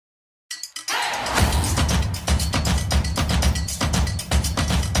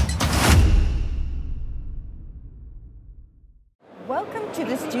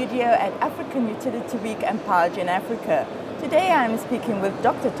studio at African Utility Week and Power in Africa. Today I'm speaking with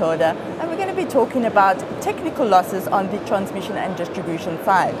Dr. Toda, and we're going to be talking about technical losses on the transmission and distribution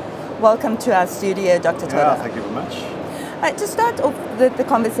side. Welcome to our studio, Dr. Toda. Yeah, thank you very much. To start off the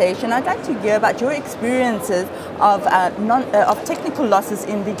conversation, I'd like to hear about your experiences of technical losses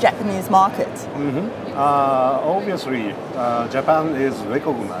in the Japanese market. Obviously, Japan is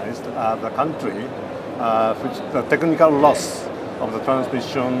recognized as a country which the technical loss of the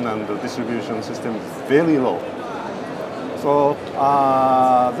transmission and the distribution system is very low. So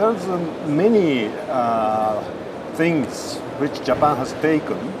there's many things which Japan has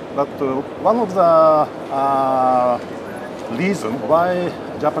taken, but one of the reasons why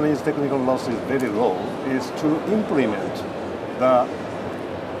Japanese technical loss is very low is to implement the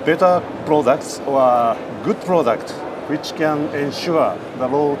better products or good product which can ensure the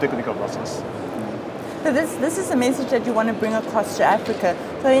low technical losses. So this is a message that you want to bring across to Africa.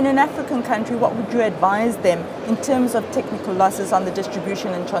 So in an African country, what would you advise them in terms of technical losses on the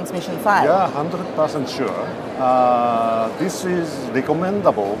distribution and transmission side? Yeah, 100% sure. This is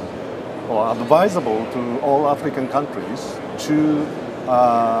recommendable or advisable to all African countries to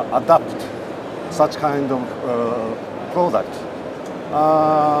adapt such kind of product.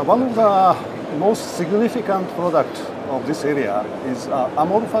 One of the most significant products of this area is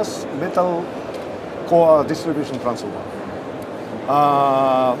amorphous metal core distribution transformer.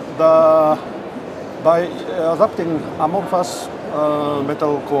 By adapting amorphous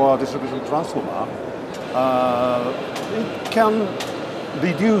metal core distribution transformer, it can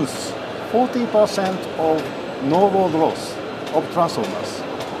reduce 40% of no-load loss of transformers.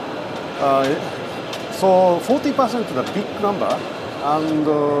 So 40% is a big number, and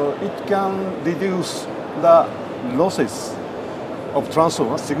it can reduce the losses of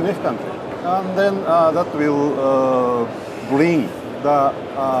transformers significantly. And then that will bring the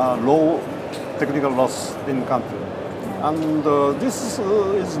low technical loss in country. And this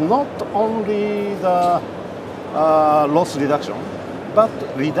is not only the loss reduction, but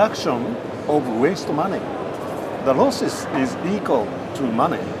reduction of waste money. The losses is equal to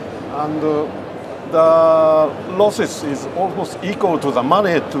money, and the losses is almost equal to the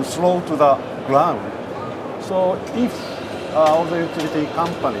money to throw to the ground. So if all the utility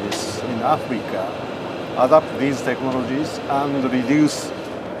companies in Africa adapt these technologies and reduce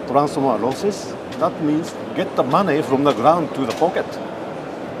transformer losses, that means get the money from the ground to the pocket.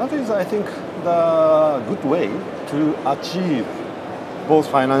 That is, I think, the good way to achieve both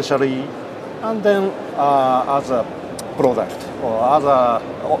financially and then as a product or as a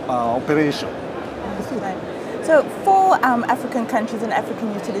operation. Right. So for African countries and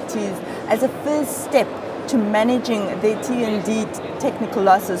African utilities, as a first step to managing their T&D technical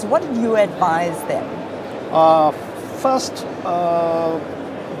losses, what did you advise them? First,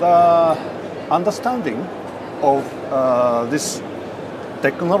 the understanding of this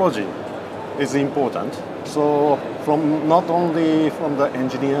technology is important. So not only from the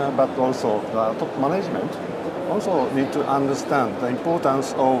engineer, but also the top management also need to understand the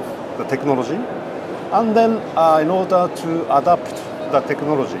importance of the technology. And then in order to adapt the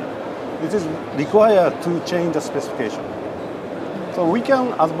technology, it is required to change the specification. So we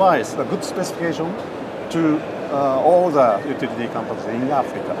can advise a good specification to all the utility companies in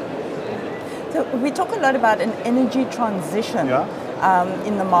Africa. So we talk a lot about an energy transition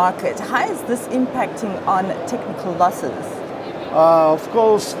in the market. How is this impacting on technical losses? Of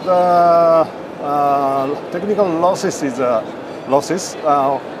course, the technical losses is losses.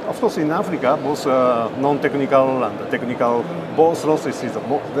 Of course, in Africa, both non-technical and technical, both losses is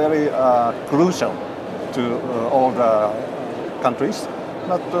very crucial to all the countries.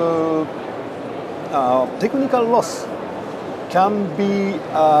 But technical loss can be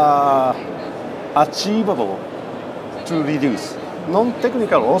achievable to reduce.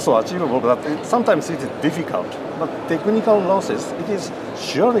 Non-technical also achievable, but sometimes it is difficult. But technical losses, it is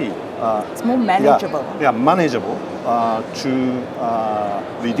surely it's more manageable. Yeah, manageable to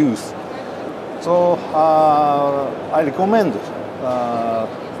reduce. So I recommend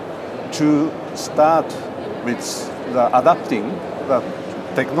to start with adapting the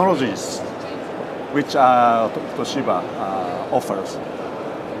technologies which Toshiba offers.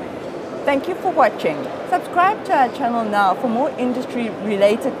 Thank you for watching. Subscribe to our channel now for more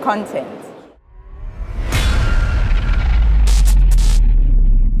industry-related content.